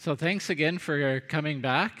So thanks again for coming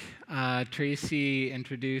back. Tracy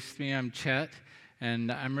introduced me. I'm Chet,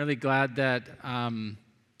 and I'm really glad that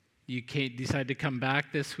you decided to come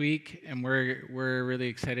back this week. And we're really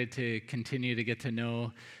excited to continue to get to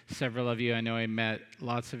know several of you. I know I met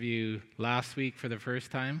lots of you last week for the first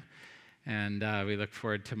time, and we look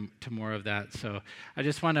forward to more of that. So I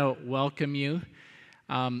just want to welcome you.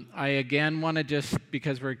 I again want to just,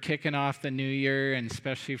 because we're kicking off the new year, and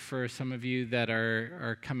especially for some of you that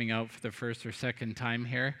are coming out for the first or second time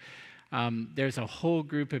here, there's a whole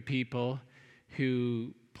group of people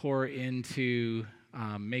who pour into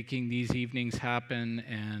making these evenings happen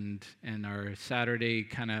and our Saturday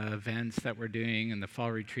kind of events that we're doing and the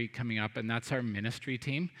fall retreat coming up, and that's our ministry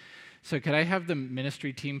team. So could I have the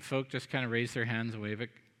ministry team folk just kind of raise their hands and wave it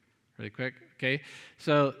really quick? Okay,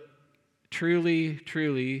 so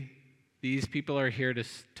Truly, these people are here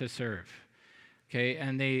to serve, okay?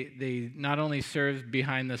 And they not only serve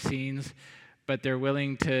behind the scenes, but they're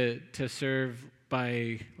willing to serve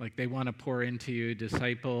by, like, they want to pour into you,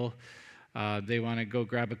 disciple. They want to go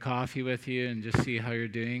grab a coffee with you and just see how you're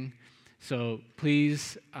doing. So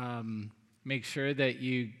please make sure that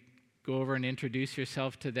you go over and introduce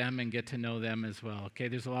yourself to them and get to know them as well, okay?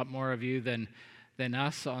 There's a lot more of you than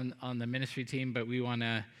us on the ministry team, but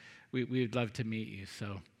we'd love to meet you.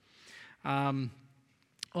 So,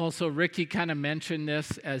 also, Ricky kind of mentioned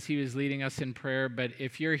this as he was leading us in prayer, but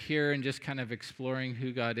if you're here and just kind of exploring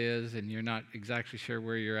who God is and you're not exactly sure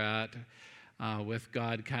where you're at with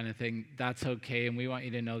God kind of thing, that's okay, and we want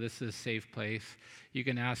you to know this is a safe place. You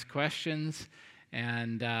can ask questions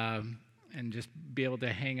and just be able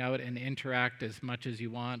to hang out and interact as much as you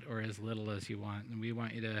want or as little as you want, and we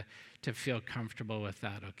want you to feel comfortable with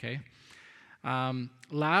that, okay?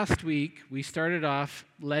 Last week, we started off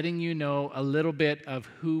letting you know a little bit of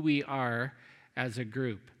who we are as a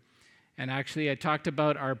group. And actually, I talked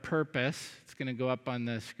about our purpose. It's going to go up on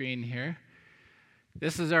the screen here.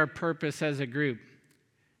 This is our purpose as a group: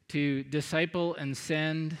 to disciple and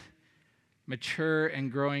send mature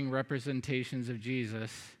and growing representations of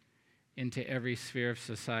Jesus into every sphere of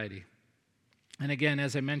society. And again,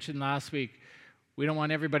 as I mentioned last week, we don't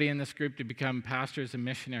want everybody in this group to become pastors and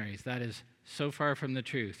missionaries. That is so far from the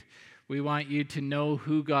truth. We want you to know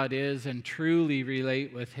who God is and truly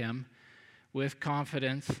relate with Him with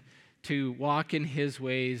confidence, to walk in His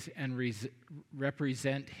ways and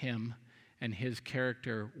represent Him and His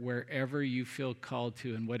character wherever you feel called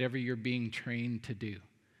to and whatever you're being trained to do.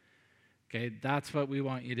 Okay, that's what we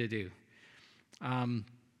want you to do.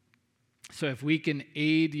 So if we can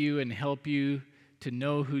aid you and help you to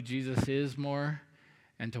know who Jesus is more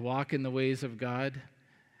and to walk in the ways of God,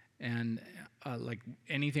 and like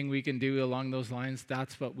anything we can do along those lines,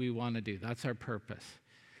 that's what we want to do. That's our purpose.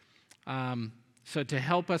 So to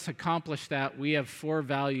help us accomplish that, we have 4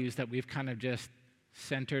 values that we've kind of just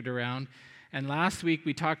centered around. And last week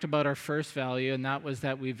we talked about our first value, and that was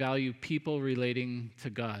that we value people relating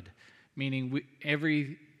to God. Meaning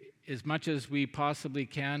as much as we possibly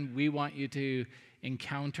can, we want you to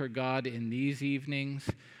encounter God in these evenings.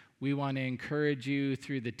 We want to encourage you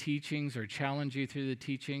through the teachings or challenge you through the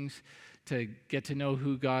teachings to get to know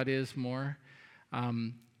who God is more. We're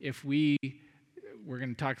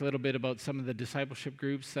going to talk a little bit about some of the discipleship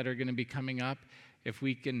groups that are going to be coming up. If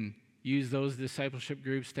we can use those discipleship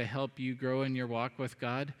groups to help you grow in your walk with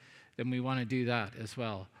God, then we want to do that as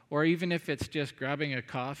well. Or even if it's just grabbing a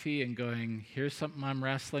coffee and going, here's something I'm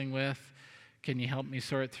wrestling with, can you help me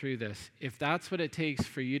sort through this? If that's what it takes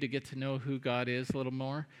for you to get to know who God is a little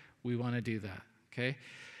more, we want to do that, okay?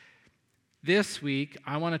 This week,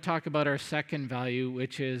 I want to talk about our second value,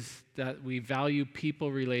 which is that we value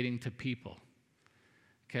people relating to people,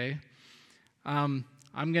 okay? I'm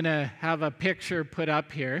going to have a picture put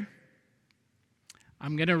up here.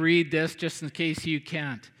 I'm going to read this just in case you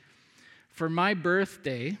can't. For my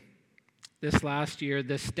birthday this last year,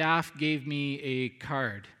 the staff gave me a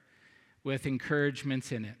card with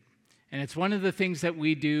encouragements in it. And it's one of the things that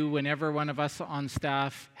we do whenever one of us on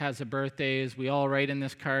staff has a birthday is we all write in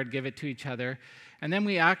this card, give it to each other, and then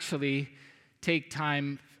we actually take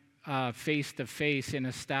time face-to-face in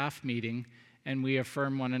a staff meeting, and we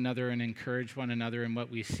affirm one another and encourage one another in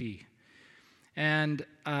what we see. And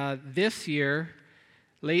this year,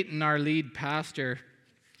 Leighton, our lead pastor,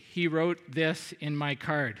 he wrote this in my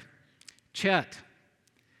card: Chet,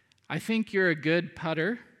 I think you're a good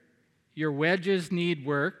putter. Your wedges need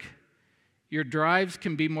work. Your drives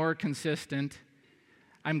can be more consistent.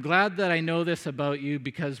 I'm glad that I know this about you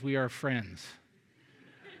because we are friends.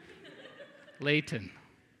 Leighton.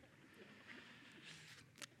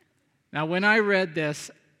 Now, when I read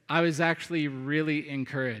this, I was actually really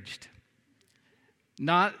encouraged.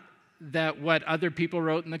 Not that what other people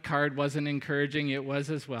wrote in the card wasn't encouraging, it was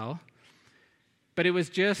as well. But it was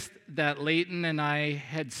just that Leighton and I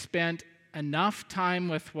had spent enough time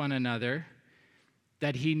with one another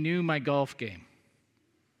that he knew my golf game.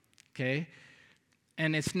 Okay?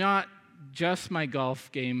 And it's not just my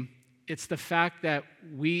golf game, it's the fact that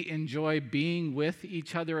we enjoy being with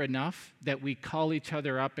each other enough that we call each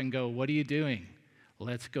other up and go, "What are you doing?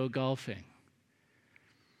 Let's go golfing."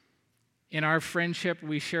 In our friendship,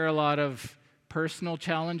 we share a lot of personal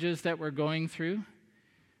challenges that we're going through,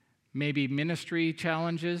 maybe ministry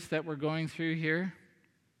challenges that we're going through here,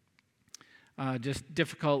 just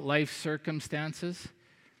difficult life circumstances.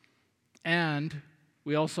 And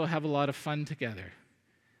we also have a lot of fun together.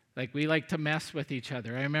 Like, we like to mess with each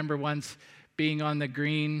other. I remember once being on the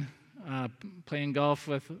green, playing golf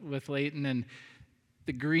with Leighton, and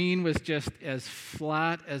the green was just as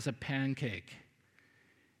flat as a pancake.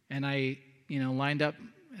 And I, lined up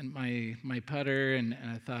and my putter, and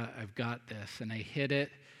I thought, I've got this. And I hit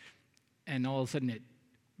it, and all of a sudden it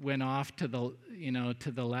went off to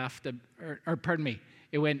the left, or pardon me,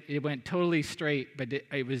 it went totally straight, but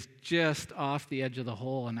it was just off the edge of the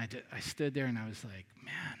hole. And I stood there and I was like,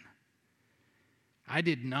 man, I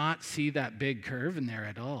did not see that big curve in there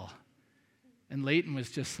at all. And Leighton was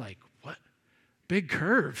just like, what? Big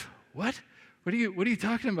curve? What? What are you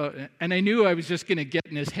talking about? And I knew I was just going to get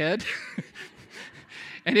in his head.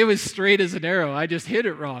 And it was straight as an arrow. I just hit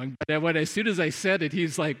it wrong. But as soon as I said it,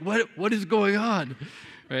 he's like, what is going on?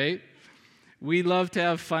 Right? We love to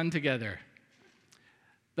have fun together.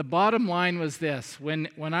 The bottom line was this. When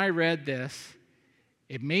I read this,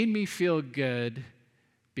 it made me feel good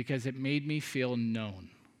because it made me feel known.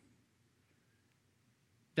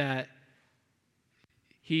 That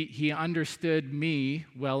he understood me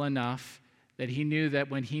well enough that he knew that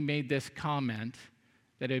when he made this comment,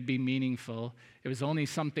 that it would be meaningful. It was only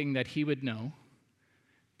something that he would know,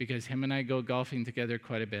 because him and I go golfing together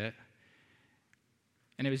quite a bit.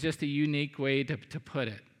 And it was just a unique way to put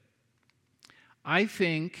it. I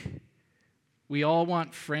think we all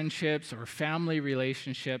want friendships or family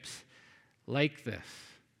relationships like this,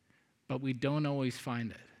 but we don't always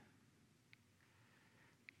find it.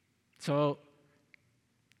 So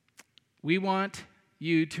we want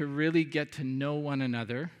you to really get to know one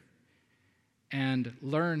another and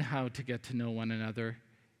learn how to get to know one another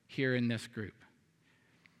here in this group.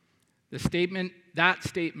 That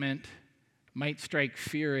statement might strike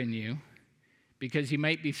fear in you, because you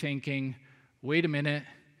might be thinking, wait a minute,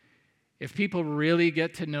 if people really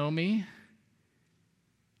get to know me,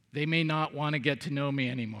 they may not want to get to know me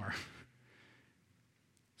anymore.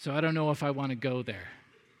 So I don't know if I want to go there.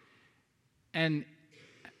 And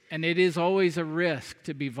it is always a risk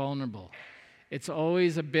to be vulnerable. It's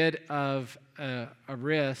always a bit of a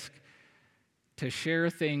risk to share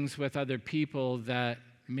things with other people that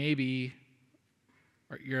maybe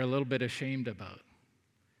you're a little bit ashamed about,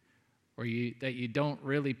 or that you don't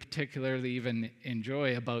really particularly even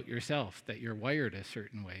enjoy about yourself, that you're wired a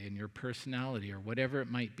certain way in your personality or whatever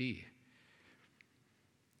it might be.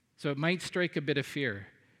 So it might strike a bit of fear.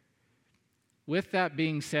 With that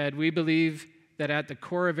being said, we believe that at the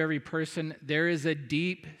core of every person, there is a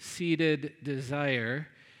deep-seated desire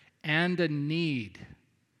and a need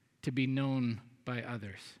to be known by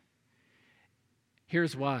others.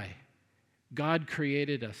 Here's why. God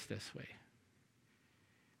created us this way.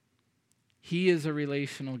 He is a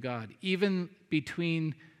relational God. Even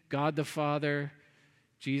between God the Father,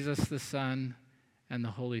 Jesus the Son, and the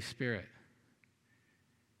Holy Spirit.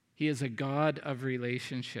 He is a God of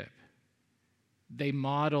relationship. They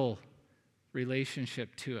model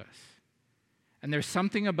relationship to us. And there's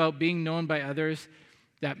something about being known by others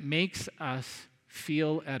that makes us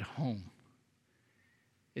feel at home.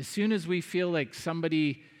 As soon as we feel like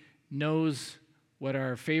somebody knows what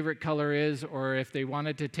our favorite color is, or if they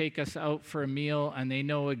wanted to take us out for a meal and they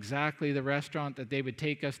know exactly the restaurant that they would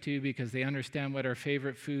take us to because they understand what our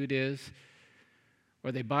favorite food is,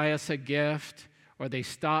 or they buy us a gift, or they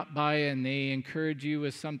stop by and they encourage you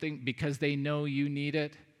with something because they know you need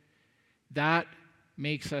it, that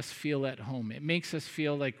makes us feel at home. It makes us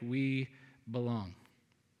feel like we belong.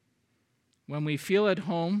 When we feel at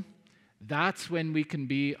home, that's when we can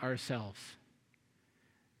be ourselves.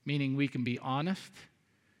 Meaning we can be honest,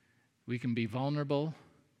 we can be vulnerable,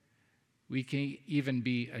 we can even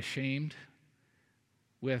be ashamed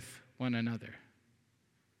with one another.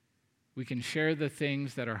 We can share the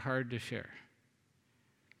things that are hard to share.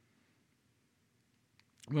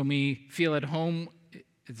 When we feel at home,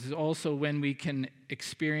 it's also when we can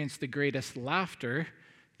experience the greatest laughter,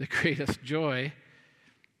 the greatest joy,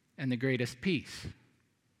 and the greatest peace.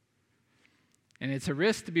 And it's a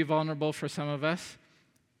risk to be vulnerable for some of us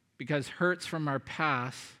because hurts from our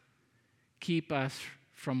past keep us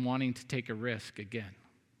from wanting to take a risk again.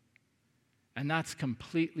 And that's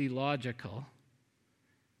completely logical,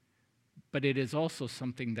 but it is also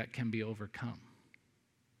something that can be overcome.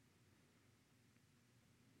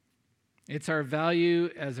 It's our value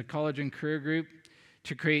as a college and career group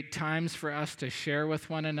to create times for us to share with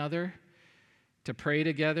one another, to pray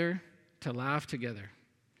together, to laugh together.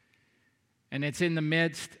 And it's in the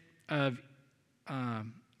midst of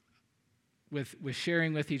with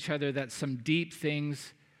sharing with each other that some deep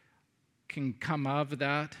things can come of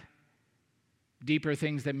that, deeper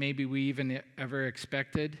things that maybe we even ever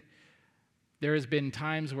expected. There has been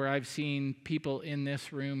times where I've seen people in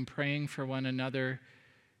this room praying for one another,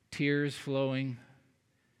 tears flowing,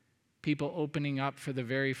 people opening up for the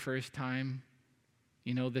very first time.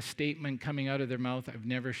 You know, the statement coming out of their mouth, "I've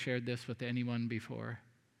never shared this with anyone before."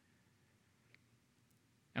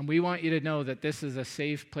 And we want you to know that this is a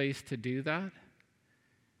safe place to do that,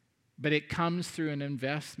 but it comes through an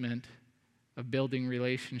investment of building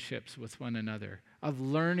relationships with one another, of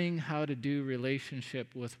learning how to do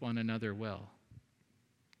relationship with one another well.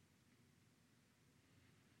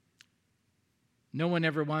 No one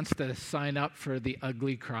ever wants to sign up for the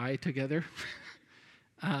ugly cry together,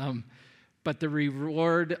 but the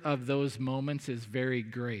reward of those moments is very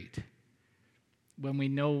great when we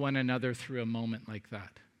know one another through a moment like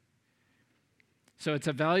that. So it's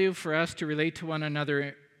a value for us to relate to one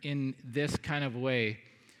another in this kind of way.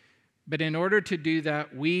 But in order to do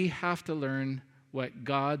that, we have to learn what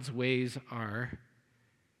God's ways are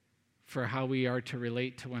for how we are to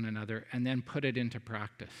relate to one another and then put it into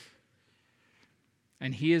practice.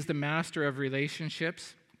 And He is the master of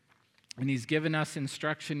relationships, and He's given us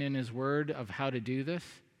instruction in His Word of how to do this.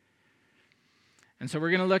 And so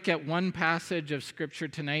we're going to look at one passage of Scripture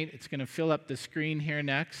tonight. It's going to fill up the screen here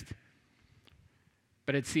next.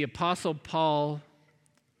 But it's the Apostle Paul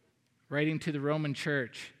writing to the Roman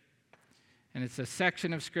church. And it's a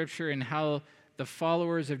section of Scripture in how the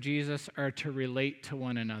followers of Jesus are to relate to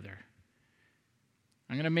one another.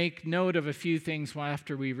 I'm going to make note of a few things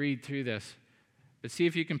after we read through this. But see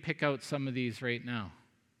if you can pick out some of these right now.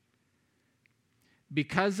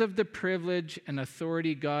 Because of the privilege and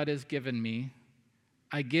authority God has given me,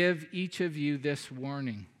 I give each of you this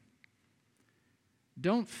warning.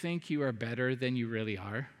 Don't think you are better than you really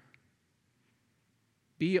are.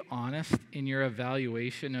 Be honest in your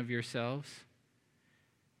evaluation of yourselves.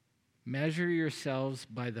 Measure yourselves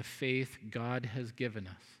by the faith God has given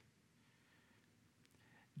us.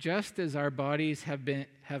 Just as our bodies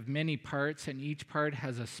have many parts and each part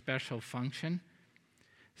has a special function,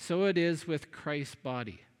 so it is with Christ's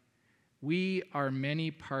body. We are many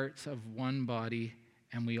parts of one body,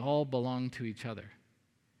 and we all belong to each other.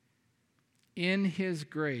 In His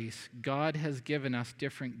grace, God has given us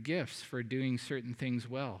different gifts for doing certain things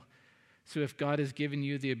well. So if God has given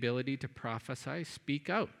you the ability to prophesy, speak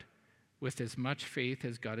out with as much faith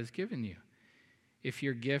as God has given you. If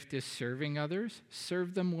your gift is serving others,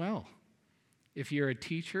 serve them well. If you're a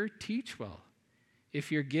teacher, teach well.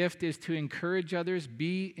 If your gift is to encourage others,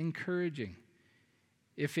 be encouraging.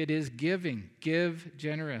 If it is giving, give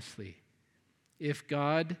generously. If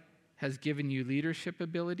God has given you leadership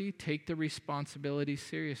ability, take the responsibility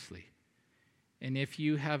seriously. And if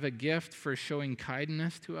you have a gift for showing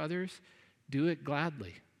kindness to others, do it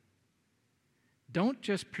gladly. Don't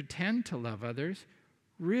just pretend to love others,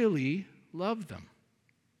 really love them.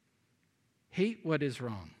 Hate what is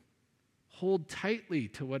wrong. Hold tightly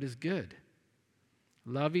to what is good.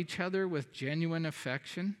 Love each other with genuine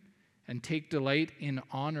affection and take delight in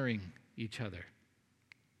honoring each other.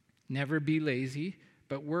 Never be lazy,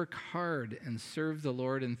 but work hard and serve the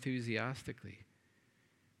Lord enthusiastically.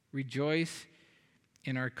 Rejoice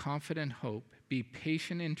in our confident hope. Be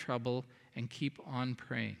patient in trouble and keep on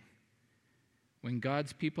praying. When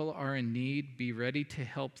God's people are in need, be ready to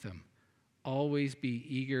help them. Always be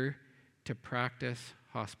eager to practice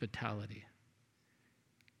hospitality.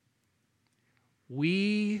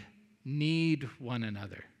 We need one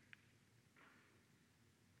another.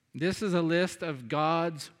 This is a list of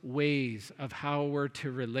God's ways of how we're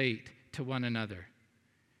to relate to one another.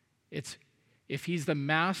 If He's the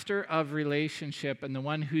master of relationship and the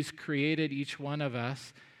one who's created each one of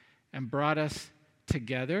us and brought us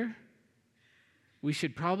together, we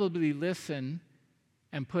should probably listen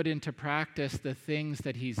and put into practice the things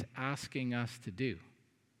that He's asking us to do.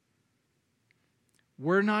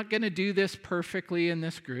 We're not going to do this perfectly in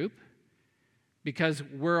this group because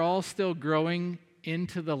we're all still growing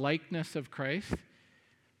into the likeness of Christ,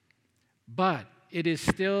 but it is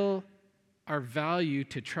still our value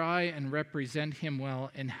to try and represent him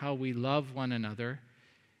well in how we love one another,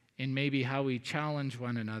 in maybe how we challenge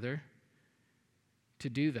one another to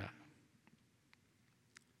do that.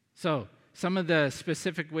 So, some of the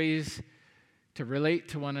specific ways to relate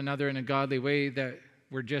to one another in a godly way that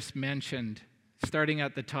were just mentioned, starting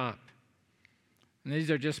at the top. And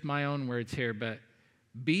these are just my own words here, but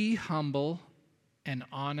be humble and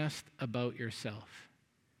honest about yourself.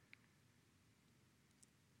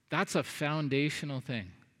 That's a foundational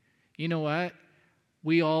thing. You know what?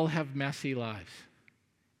 We all have messy lives.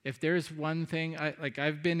 If there's one thing,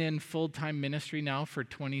 I've been in full-time ministry now for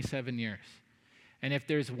 27 years. And if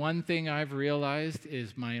there's one thing I've realized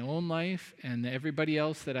is my own life and everybody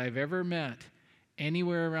else that I've ever met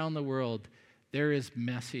anywhere around the world, there is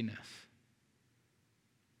messiness.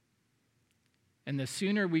 And the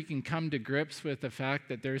sooner we can come to grips with the fact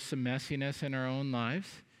that there's some messiness in our own lives,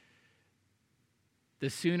 the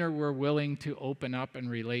sooner we're willing to open up and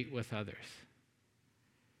relate with others.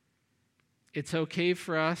 It's okay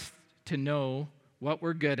for us to know what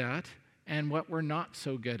we're good at and what we're not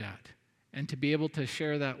so good at, and to be able to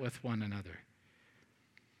share that with one another.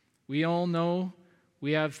 We all know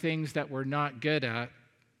we have things that we're not good at,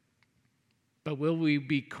 but will we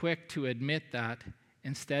be quick to admit that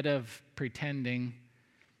instead of pretending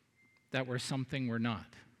that we're something we're not?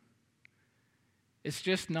 It's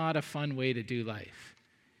just not a fun way to do life.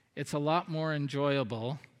 It's a lot more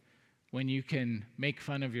enjoyable when you can make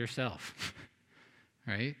fun of yourself,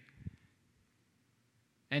 right?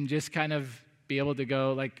 And just kind of be able to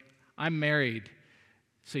go, like, I'm married,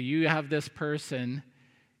 so you have this person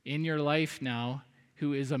in your life now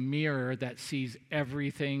who is a mirror that sees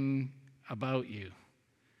everything about you.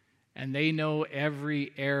 And they know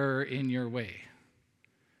every error in your way.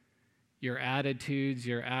 Your attitudes,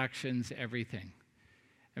 your actions, everything.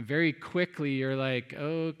 And very quickly you're like,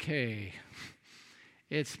 okay,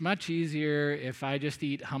 it's much easier if I just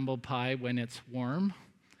eat humble pie when it's warm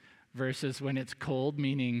versus when it's cold,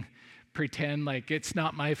 meaning pretend like it's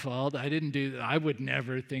not my fault. I didn't do that. I would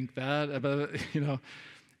never think that about,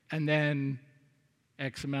 And then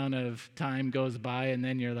X amount of time goes by and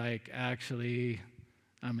then you're like, actually,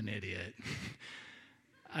 I'm an idiot.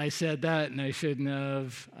 I said that and I shouldn't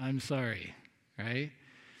have. I'm sorry, right?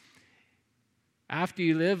 After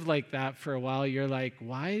you live like that for a while, you're like,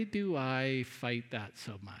 why do I fight that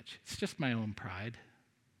so much? It's just my own pride.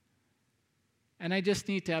 And I just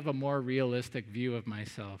need to have a more realistic view of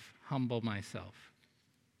myself, humble myself.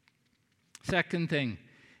 Second thing,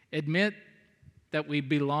 admit that we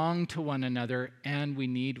belong to one another and we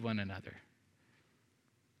need one another.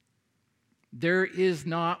 There is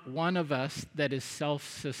not one of us that is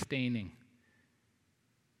self-sustaining.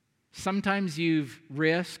 Sometimes you've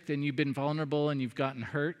risked and you've been vulnerable and you've gotten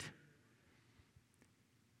hurt.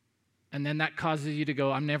 And then that causes you to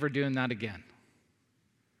go, I'm never doing that again.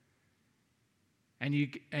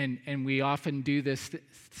 And we often do this,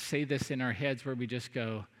 say this in our heads where we just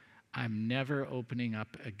go, I'm never opening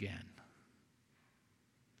up again.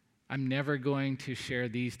 I'm never going to share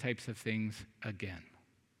these types of things again.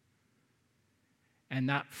 And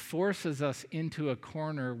that forces us into a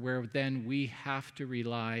corner where then we have to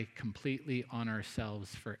rely completely on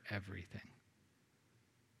ourselves for everything.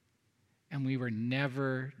 And we were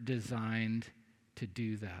never designed to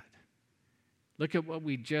do that. Look at what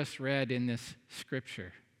we just read in this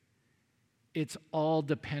scripture. It's all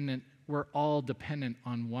dependent. We're all dependent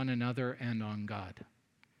on one another and on God.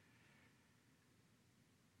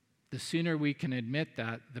 The sooner we can admit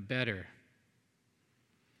that, the better.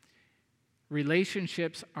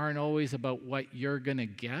 Relationships aren't always about what you're going to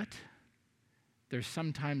get. They're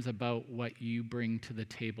sometimes about what you bring to the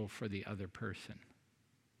table for the other person.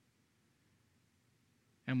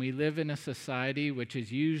 And we live in a society which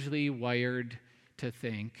is usually wired to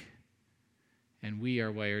think, and we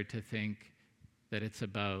are wired to think, that it's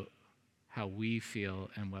about how we feel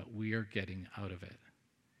and what we are getting out of it.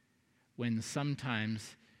 When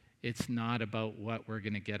sometimes it's not about what we're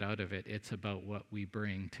going to get out of it. It's about what we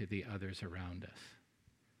bring to the others around us.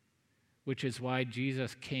 Which is why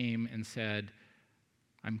Jesus came and said,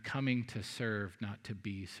 I'm coming to serve, not to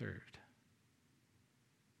be served.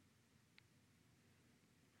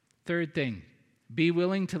 Third thing, be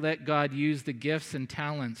willing to let God use the gifts and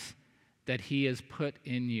talents that he has put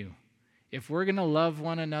in you. If we're going to love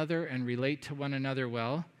one another and relate to one another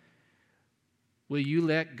well, will you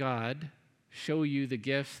let God show you the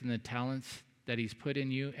gifts and the talents that he's put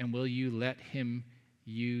in you, and will you let him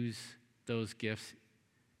use those gifts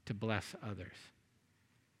to bless others?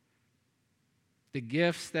 The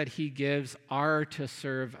gifts that he gives are to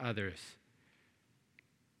serve others.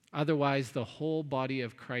 Otherwise, the whole body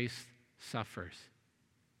of Christ suffers.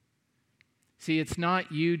 See, it's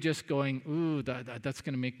not you just going, ooh, that's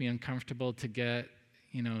going to make me uncomfortable to get,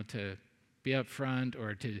 to be up front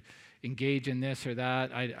or to engage in this or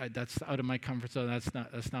that. That's out of my comfort zone.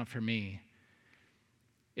 That's not for me.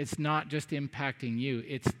 It's not just impacting you.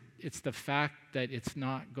 It's the fact that it's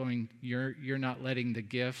not going, you're not letting the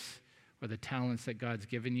gifts or the talents that God's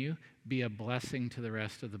given you be a blessing to the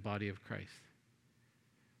rest of the body of Christ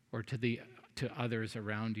or to others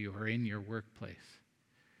around you or in your workplace.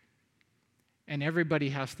 And everybody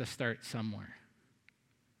has to start somewhere.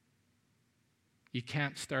 You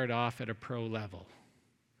can't start off at a pro level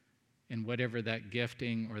in whatever that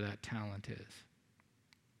gifting or that talent is.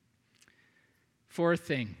 Fourth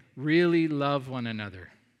thing, really love one another.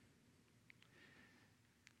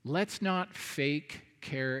 Let's not fake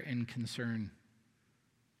care and concern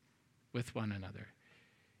with one another.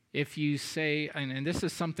 If you say, and this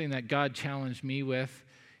is something that God challenged me with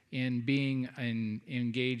in being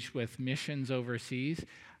engaged with missions overseas,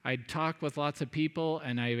 I'd talk with lots of people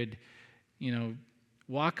and I would,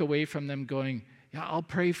 walk away from them going, yeah, I'll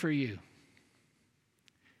pray for you.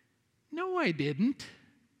 No, I didn't.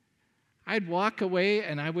 I'd walk away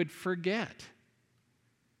and I would forget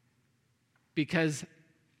because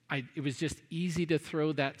it was just easy to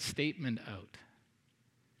throw that statement out.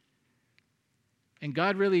 And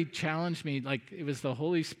God really challenged me, like it was the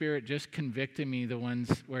Holy Spirit just convicting me, the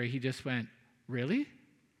ones where he just went, really?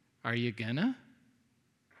 Are you gonna?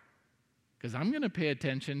 Because I'm going to pay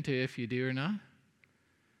attention to if you do or not.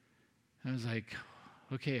 I was like,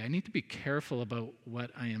 okay, I need to be careful about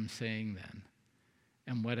what I am saying then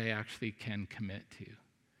and what I actually can commit to,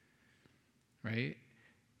 right?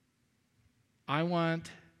 I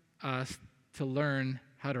want us to learn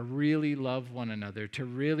how to really love one another, to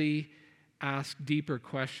really ask deeper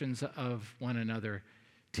questions of one another,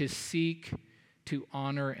 to seek to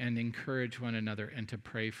honor and encourage one another, and to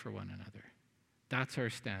pray for one another. That's our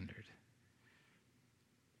standard.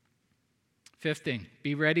 Fifth thing,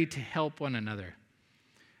 be ready to help one another.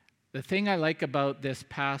 The thing I like about this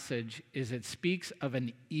passage is it speaks of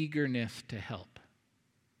an eagerness to help.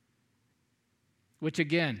 Which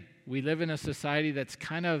again, we live in a society that's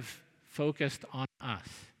kind of focused on us.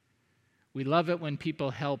 We love it when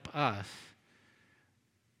people help us,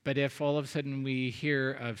 but if all of a sudden we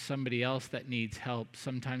hear of somebody else that needs help,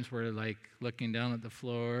 sometimes we're like looking down at the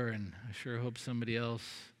floor and I sure hope somebody else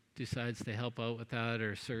decides to help out with that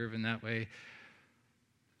or serve in that way.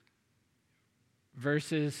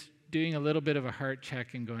 Versus doing a little bit of a heart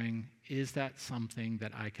check and going, is that something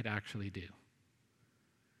that I could actually do?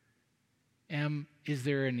 Is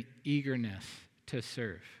there an eagerness to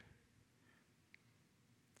serve?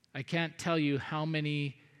 I can't tell you how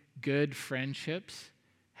many good friendships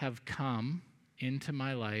have come into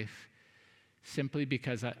my life simply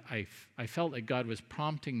because I felt like God was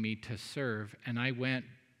prompting me to serve, and I went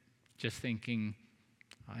just thinking,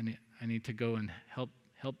 I need to go and help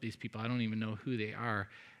these people. I don't even know who they are.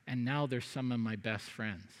 And now they're some of my best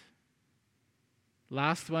friends.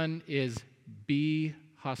 Last one is be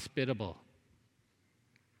hospitable.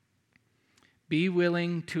 Be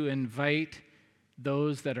willing to invite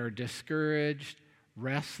those that are discouraged,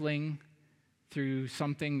 wrestling through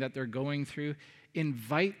something that they're going through.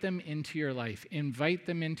 Invite them into your life. Invite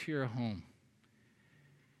them into your home.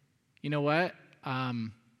 You know what?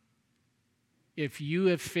 If you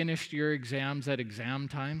have finished your exams at exam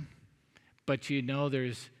time, but you know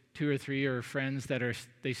there's 2 or 3 or friends that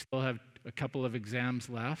they still have a couple of exams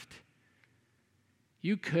left,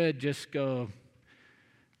 you could just go,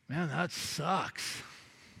 man, that sucks.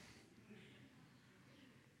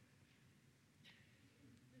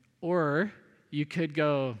 Or you could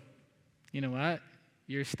go, you know what?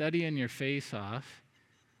 You're studying your face off.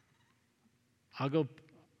 I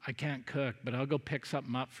can't cook, but I'll go pick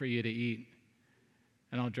something up for you to eat.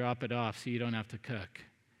 And I'll drop it off so you don't have to cook.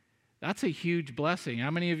 That's a huge blessing.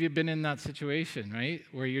 How many of you have been in that situation, right?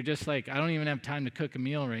 Where you're just like, I don't even have time to cook a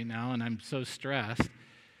meal right now, and I'm so stressed.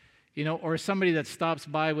 Or somebody that stops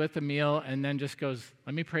by with a meal and then just goes,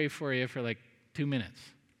 let me pray for you for like 2 minutes,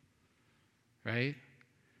 right?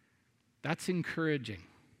 That's encouraging.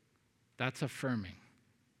 That's affirming.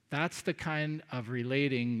 That's the kind of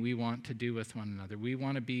relating we want to do with one another. We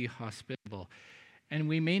want to be hospitable. And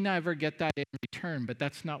we may never get that in return, but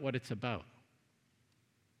that's not what it's about.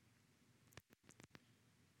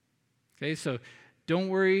 Okay, so don't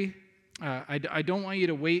worry. I don't want you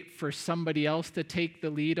to wait for somebody else to take the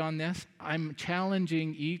lead on this. I'm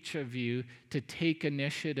challenging each of you to take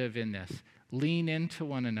initiative in this. Lean into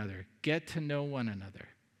one another. Get to know one another.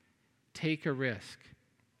 Take a risk.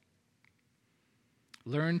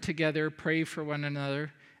 Learn together, pray for one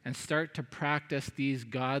another, and start to practice these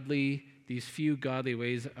few godly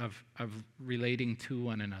ways of relating to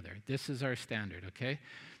one another. This is our standard, okay?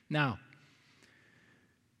 Now,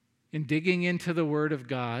 in digging into the Word of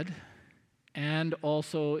God, and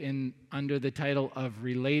also under the title of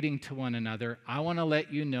relating to one another, I want to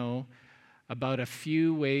let you know about a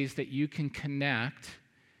few ways that you can connect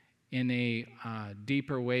in a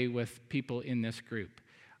deeper way with people in this group.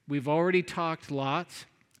 We've already talked lots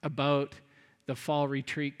about the fall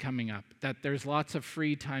retreat coming up, that there's lots of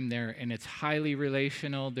free time there, and it's highly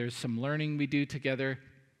relational. There's some learning we do together,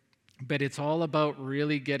 but it's all about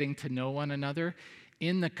really getting to know one another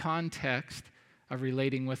in the context of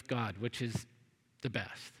relating with God, which is the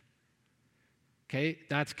best. Okay,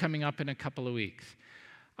 that's coming up in a couple of weeks.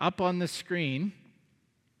 Up on the screen,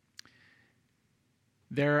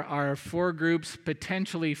 there are 4 groups,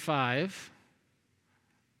 potentially 5,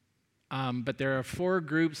 but there are 4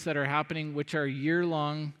 groups that are happening, which are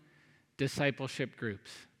year-long discipleship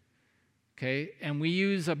groups. Okay, and we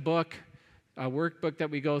use a workbook that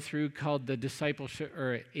we go through called the discipleship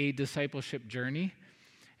or a discipleship journey.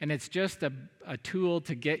 And it's just a tool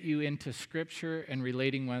to get you into Scripture and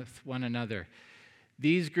relating with one another.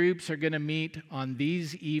 These groups are going to meet on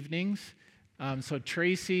these evenings. So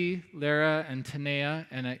Tracy, Lara, and Tanea,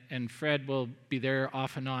 and Fred will be there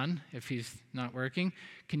off and on if he's not working.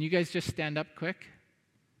 Can you guys just stand up quick?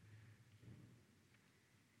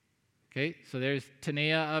 Okay, so there's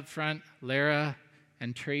Tanea up front, Lara,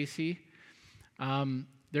 and Tracy.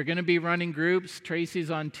 They're going to be running groups. Tracy's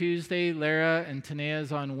on Tuesday, Lara and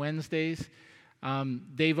Tanea's on Wednesdays.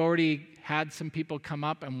 They've already had some people come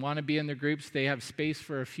up and want to be in their groups. They have space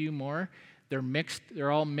for a few more. They're mixed.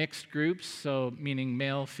 They're all mixed groups, so meaning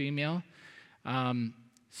male, female.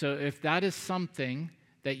 So if that is something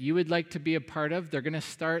that you would like to be a part of, they're going to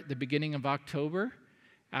start the beginning of October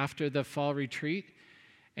after the fall retreat.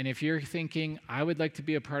 And if you're thinking, I would like to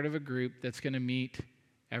be a part of a group that's going to meet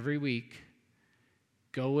every week,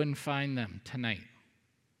 go and find them tonight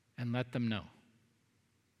and let them know.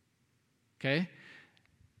 Okay?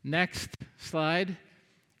 Next slide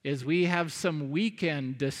is we have some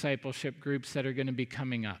weekend discipleship groups that are going to be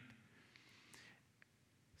coming up.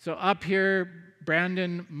 So up here,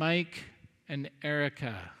 Brandon, Mike, and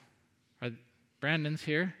Erica. Brandon's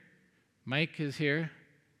here. Mike is here.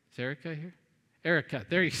 Is Erica here? Erica,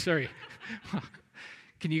 sorry.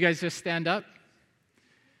 Can you guys just stand up?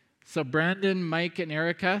 So Brandon, Mike, and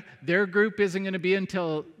Erica, their group isn't going to be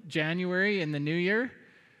until January in the new year,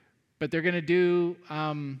 but they're going to do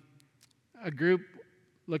a group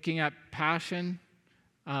looking at passion,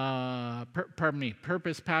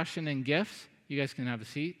 purpose, passion, and gifts. You guys can have a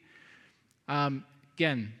seat.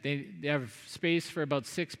 Again, they have space for about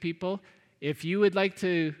 6 people. If you would like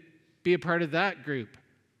to be a part of that group,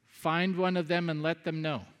 find one of them and let them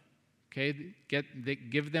know. Okay,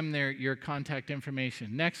 give them your contact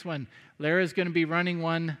information. Next one, Lara's going to be running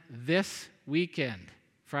one this weekend,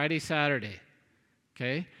 Friday, Saturday,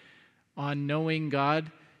 okay, on knowing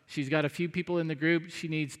God. She's got a few people in the group. She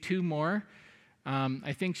needs 2 more.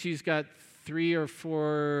 I think she's got 3 or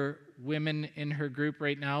 4 women in her group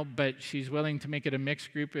right now, but she's willing to make it a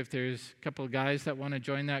mixed group if there's a couple of guys that want to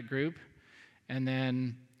join that group. And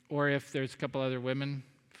then, or if there's a couple other women,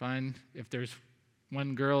 fine. If there's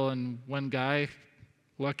 1 girl and 1 guy,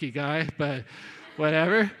 lucky guy, but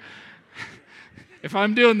whatever. If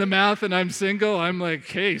I'm doing the math and I'm single, I'm like,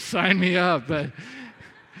 hey, sign me up. But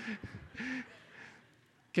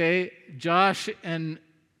okay, Josh and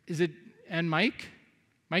Mike?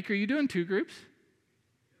 Mike, are you doing 2 groups?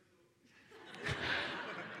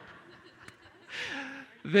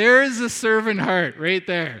 There's a servant heart right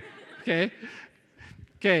there. Okay?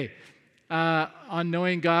 Okay. On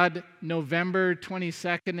Knowing God, November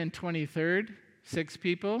 22nd and 23rd, 6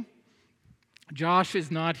 people. Josh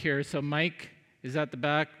is not here, so Mike is at the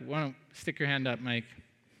back. Why don't stick your hand up, Mike?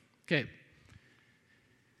 Okay.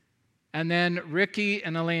 And then Ricky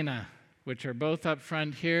and Elena, which are both up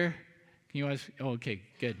front here. Can you guys? Oh, okay,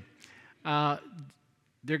 good.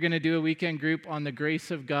 They're going to do a weekend group on the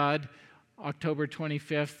grace of God, October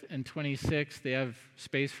 25th and 26th. They have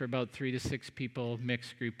space for about 3 to 6 people,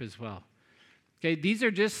 mixed group as well. Okay, these are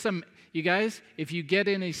just some, you guys, if you get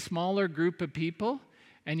in a smaller group of people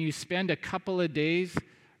and you spend a couple of days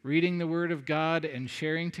reading the Word of God and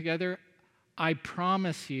sharing together, I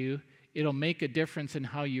promise you it'll make a difference in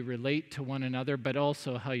how you relate to one another, but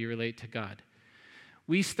also how you relate to God.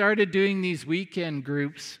 We started doing these weekend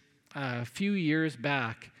groups a few years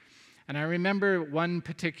back, and I remember one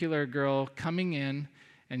particular girl coming in,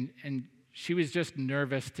 and she was just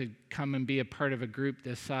nervous to come and be a part of a group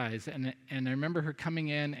this size. And I remember her coming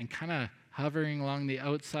in and kind of hovering along the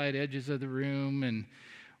outside edges of the room and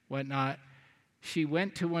whatnot. She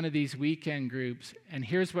went to one of these weekend groups, and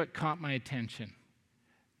here's what caught my attention.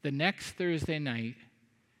 The next Thursday night,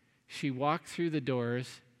 she walked through the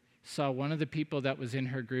doors, saw one of the people that was in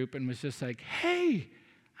her group, and was just like, "Hey,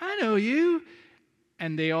 I know you."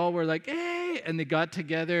 And they all were like, "Hey," and they got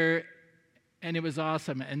together, and it was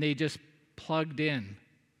awesome, and they just plugged in.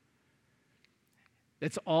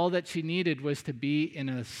 That's all that she needed, was to be in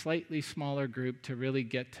a slightly smaller group to really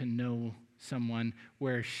get to know someone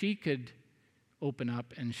where she could open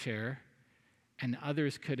up and share, and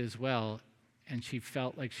others could as well, and she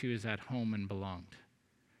felt like she was at home and belonged.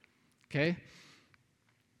 Okay?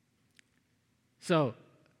 So,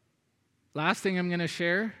 last thing I'm going to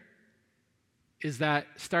share is that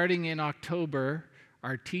starting in October,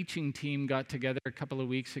 our teaching team got together a couple of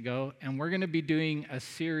weeks ago, and we're going to be doing a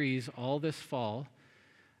series all this fall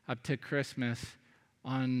up to Christmas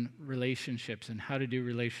on relationships and how to do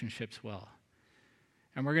relationships well.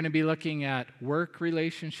 And we're going to be looking at work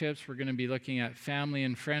relationships, we're going to be looking at family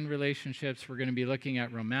and friend relationships, we're going to be looking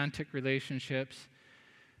at romantic relationships,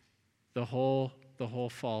 the whole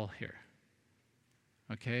fall here.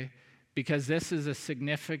 Okay? Because this is a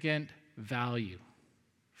significant value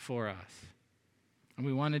for us. And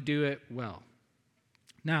we want to do it well.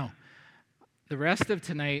 Now, the rest of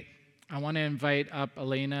tonight, I want to invite up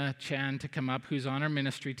Elena Chan to come up, who's on our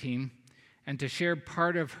ministry team, and to share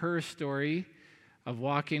part of her story of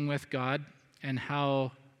walking with God and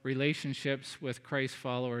how relationships with Christ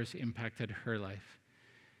followers impacted her life.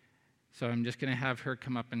 So I'm just going to have her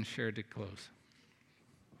come up and share to close.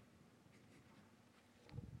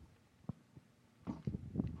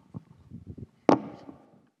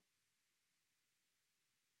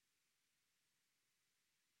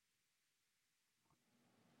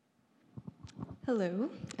 Hello,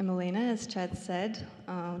 I'm Elena, as Chad said.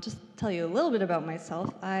 I'll just tell you a little bit about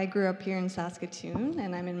myself. I grew up here in Saskatoon,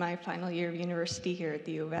 and I'm in my final year of university here at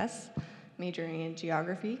the U of S, majoring in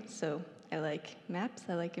geography. So I like maps,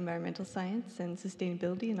 I like environmental science and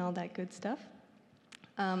sustainability and all that good stuff.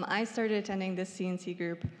 I started attending this CNC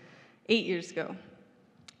group 8 years ago.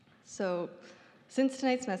 So since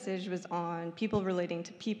tonight's message was on people relating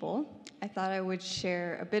to people, I thought I would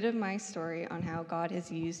share a bit of my story on how God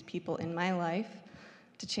has used people in my life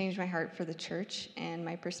to change my heart for the church and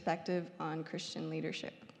my perspective on Christian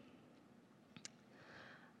leadership.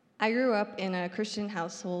 I grew up in a Christian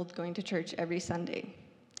household, going to church every Sunday.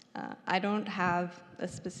 I don't have a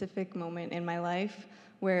specific moment in my life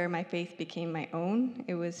where my faith became my own.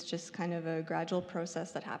 It was just kind of a gradual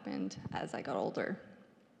process that happened as I got older.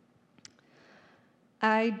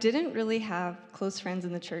 I didn't really have close friends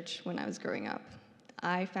in the church when I was growing up.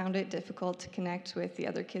 I found it difficult to connect with the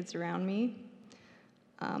other kids around me.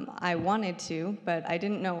 I wanted to, but I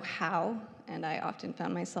didn't know how, and I often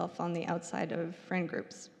found myself on the outside of friend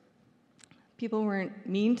groups. People weren't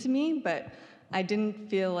mean to me, but I didn't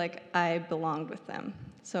feel like I belonged with them.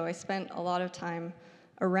 So I spent a lot of time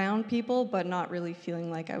around people, but not really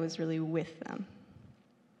feeling like I was really with them.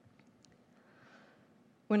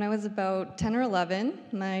 When I was about 10 or 11,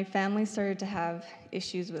 my family started to have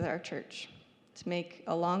issues with our church. To make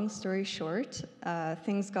a long story short,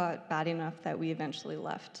 things got bad enough that we eventually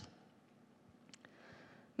left.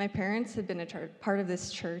 My parents had been a part of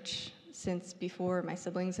this church since before my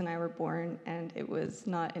siblings and I were born, and it was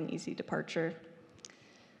not an easy departure.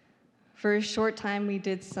 For a short time, we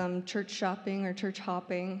did some church shopping or church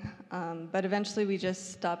hopping, but eventually we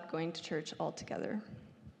just stopped going to church altogether.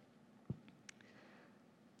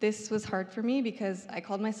 This was hard for me because I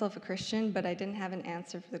called myself a Christian, but I didn't have an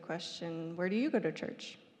answer for the question, where do you go to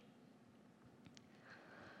church?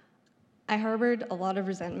 I harbored a lot of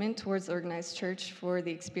resentment towards the organized church for the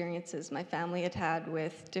experiences my family had had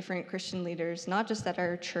with different Christian leaders, not just at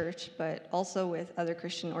our church, but also with other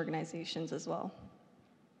Christian organizations as well.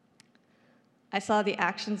 I saw the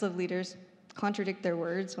actions of leaders contradict their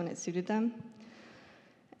words when it suited them.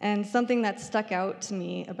 And something that stuck out to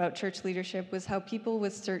me about church leadership was how people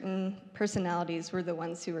with certain personalities were the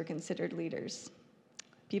ones who were considered leaders.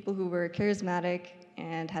 People who were charismatic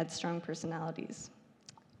and had strong personalities,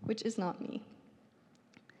 which is not me.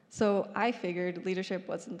 So I figured leadership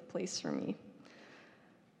wasn't the place for me.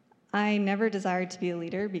 I never desired to be a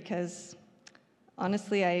leader because,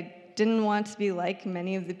 honestly, I didn't want to be like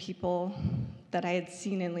many of the people that I had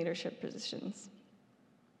seen in leadership positions.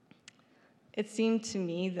 It seemed to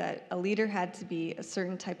me that a leader had to be a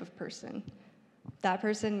certain type of person. That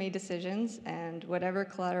person made decisions, and whatever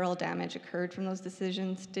collateral damage occurred from those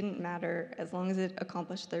decisions didn't matter as long as it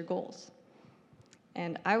accomplished their goals.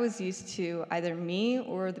 And I was used to either me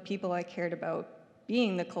or the people I cared about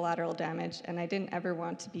being the collateral damage, and I didn't ever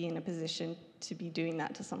want to be in a position to be doing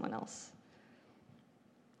that to someone else.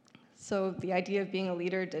 So the idea of being a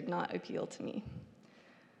leader did not appeal to me.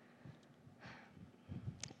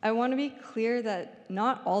 I want to be clear that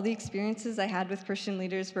not all the experiences I had with Christian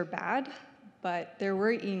leaders were bad, but there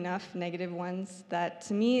were enough negative ones that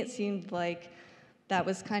to me it seemed like that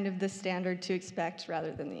was kind of the standard to expect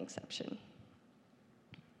rather than the exception.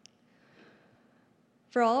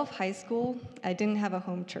 For all of high school, I didn't have a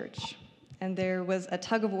home church, and there was a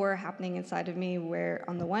tug of war happening inside of me where,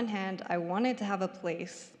 on the one hand, I wanted to have a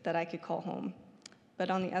place that I could call home, but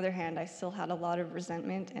on the other hand, I still had a lot of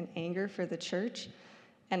resentment and anger for the church,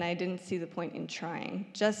 and I didn't see the point in trying,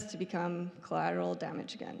 just to become collateral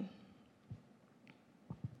damage again.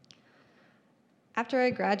 After I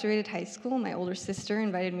graduated high school, my older sister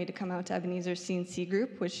invited me to come out to Ebenezer's C&C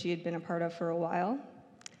group, which she had been a part of for a while.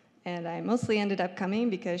 And I mostly ended up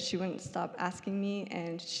coming because she wouldn't stop asking me,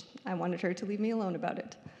 and I wanted her to leave me alone about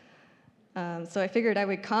it. So I figured I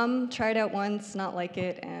would come, try it out once, not like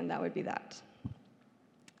it, and that would be that.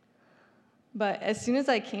 But as soon as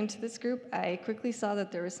I came to this group, I quickly saw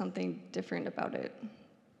that there was something different about it.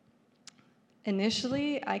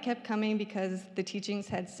 Initially, I kept coming because the teachings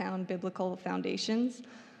had sound biblical foundations,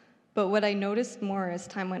 but what I noticed more as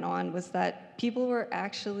time went on was that people were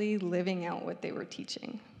actually living out what they were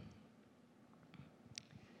teaching.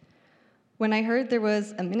 When I heard there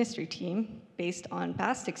was a ministry team based on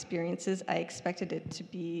past experiences, I expected it to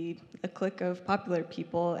be a clique of popular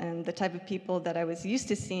people and the type of people that I was used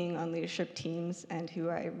to seeing on leadership teams and who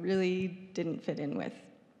I really didn't fit in with.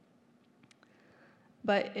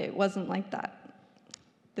 But it wasn't like that.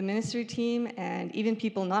 The ministry team and even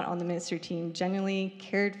people not on the ministry team genuinely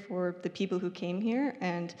cared for the people who came here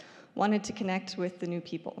and wanted to connect with the new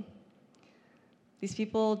people. These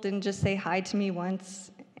people didn't just say hi to me once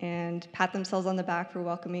and pat themselves on the back for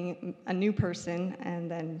welcoming a new person and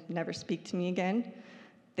then never speak to me again.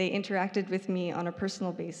 They interacted with me on a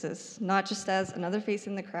personal basis, not just as another face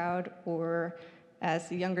in the crowd or as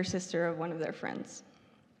the younger sister of one of their friends.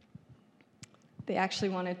 They actually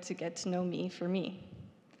wanted to get to know me for me.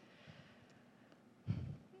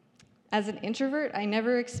 As an introvert, I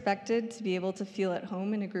never expected to be able to feel at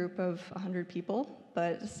home in a group of 100 people,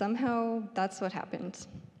 but somehow that's what happened.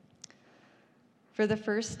 For the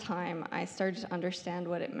first time, I started to understand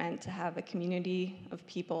what it meant to have a community of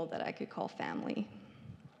people that I could call family.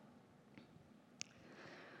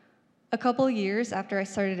 A couple years after I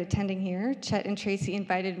started attending here, Chet and Tracy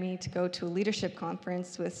invited me to go to a leadership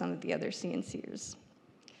conference with some of the other CNCers.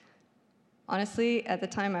 Honestly, at the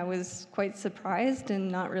time, I was quite surprised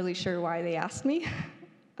and not really sure why they asked me.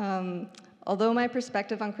 Although my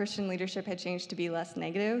perspective on Christian leadership had changed to be less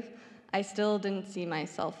negative, I still didn't see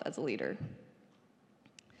myself as a leader.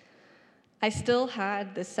 I still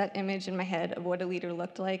had this set image in my head of what a leader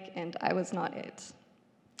looked like, and I was not it.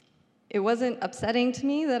 It wasn't upsetting to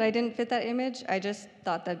me that I didn't fit that image, I just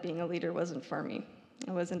thought that being a leader wasn't for me.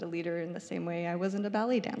 I wasn't a leader in the same way I wasn't a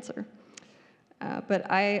ballet dancer. But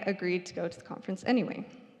I agreed to go to the conference anyway.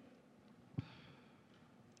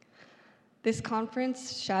 This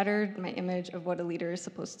conference shattered my image of what a leader is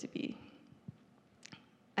supposed to be.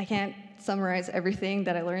 I can't summarize everything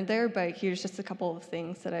that I learned there, but here's just a couple of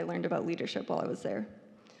things that I learned about leadership while I was there.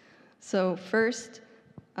 So first,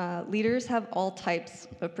 leaders have all types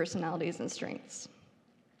of personalities and strengths.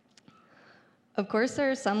 Of course, there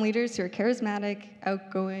are some leaders who are charismatic,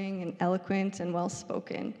 outgoing, and eloquent, and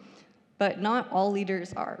well-spoken, but not all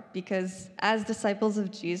leaders are, because as disciples of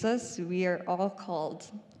Jesus, we are all called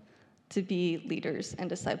to be leaders and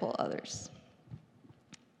disciple others.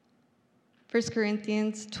 1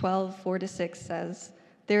 Corinthians 12:4-6 says,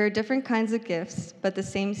 "There are different kinds of gifts, but the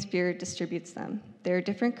same Spirit distributes them. There are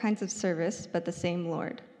different kinds of service, but the same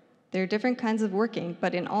Lord. There are different kinds of working,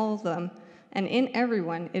 but in all of them, and in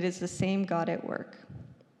everyone, it is the same God at work."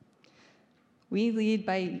 We lead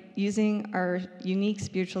by using our unique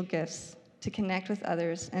spiritual gifts to connect with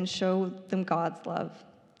others and show them God's love.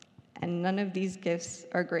 And none of these gifts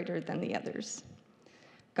are greater than the others.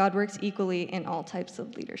 God works equally in all types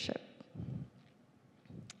of leadership.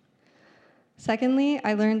 Secondly,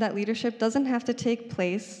 I learned that leadership doesn't have to take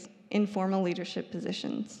place in formal leadership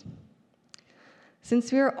positions.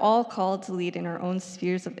 Since we are all called to lead in our own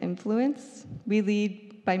spheres of influence, we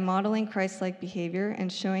lead by modeling Christ-like behavior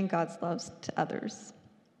and showing God's love to others.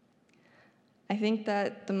 I think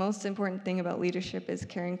that the most important thing about leadership is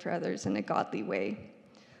caring for others in a godly way.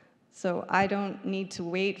 So I don't need to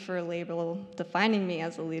wait for a label defining me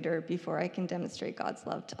as a leader before I can demonstrate God's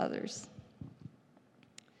love to others.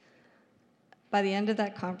 By the end of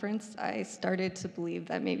that conference, I started to believe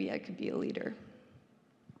that maybe I could be a leader.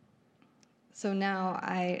 So now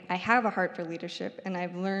I have a heart for leadership, and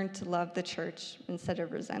I've learned to love the church instead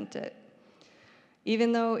of resent it.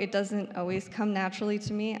 Even though it doesn't always come naturally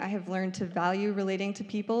to me, I have learned to value relating to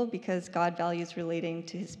people because God values relating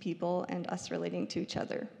to his people and us relating to each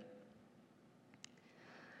other.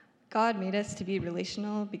 God made us to be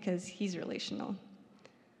relational because he's relational.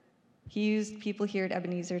 He used people here at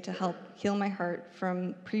Ebenezer to help heal my heart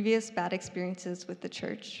from previous bad experiences with the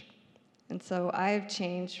church. And so I've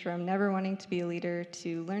changed from never wanting to be a leader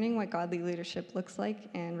to learning what godly leadership looks like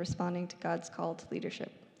and responding to God's call to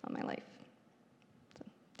leadership on my life. So,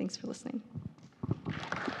 thanks for listening.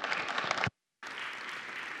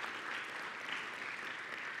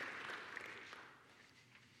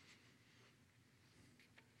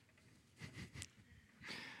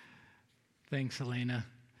 Thanks, Elena.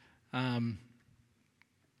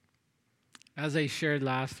 As I shared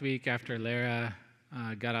last week after Lara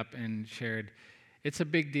got up and shared, it's a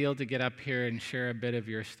big deal to get up here and share a bit of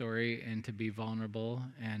your story and to be vulnerable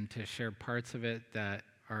and to share parts of it that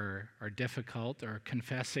are difficult, or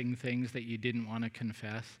confessing things that you didn't want to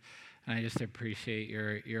confess. And I just appreciate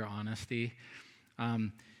your honesty.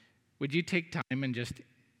 Would you take time and just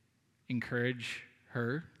encourage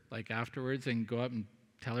her, like afterwards, and go up and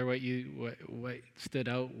tell her what stood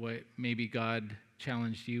out, what maybe God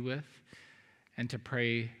challenged you with, and to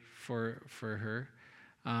pray for her.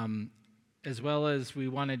 As well as we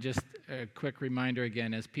want to just a quick reminder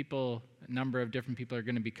again, as a number of different people are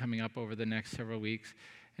going to be coming up over the next several weeks,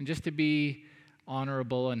 and just to be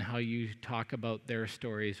honorable in how you talk about their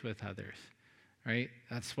stories with others, right?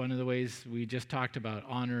 That's one of the ways we just talked about,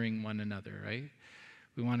 honoring one another, right?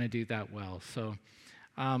 We want to do that well. So,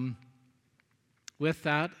 with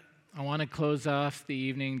that, I want to close off the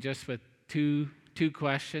evening just with two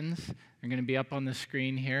questions. They're going to be up on the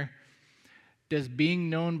screen here. Does being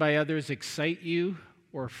known by others excite you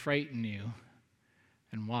or frighten you?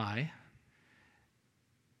 And why?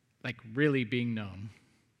 Like really being known,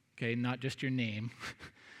 okay? Not just your name,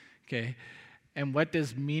 okay? And what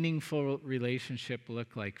does meaningful relationship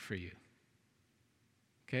look like for you?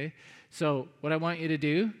 Okay? So what I want you to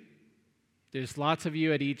do, there's lots of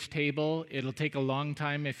you at each table. It'll take a long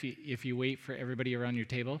time if you wait for everybody around your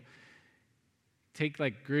table. Take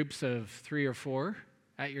like groups of 3 or 4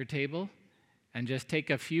 at your table and just take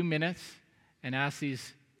a few minutes and ask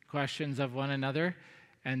these questions of one another,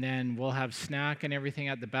 and then we'll have snack and everything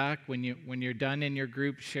at the back. When you're done in your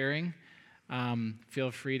group sharing,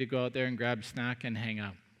 feel free to go out there and grab snack and hang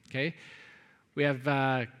out, okay? We have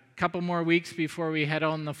a couple more weeks before we head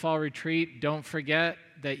on the fall retreat. Don't forget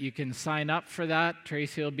that you can sign up for that.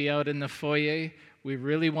 Tracy will be out in the foyer. We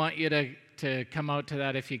really want you to come out to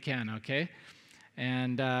that if you can, okay?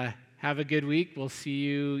 And have a good week. We'll see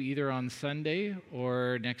you either on Sunday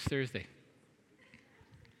or next Thursday.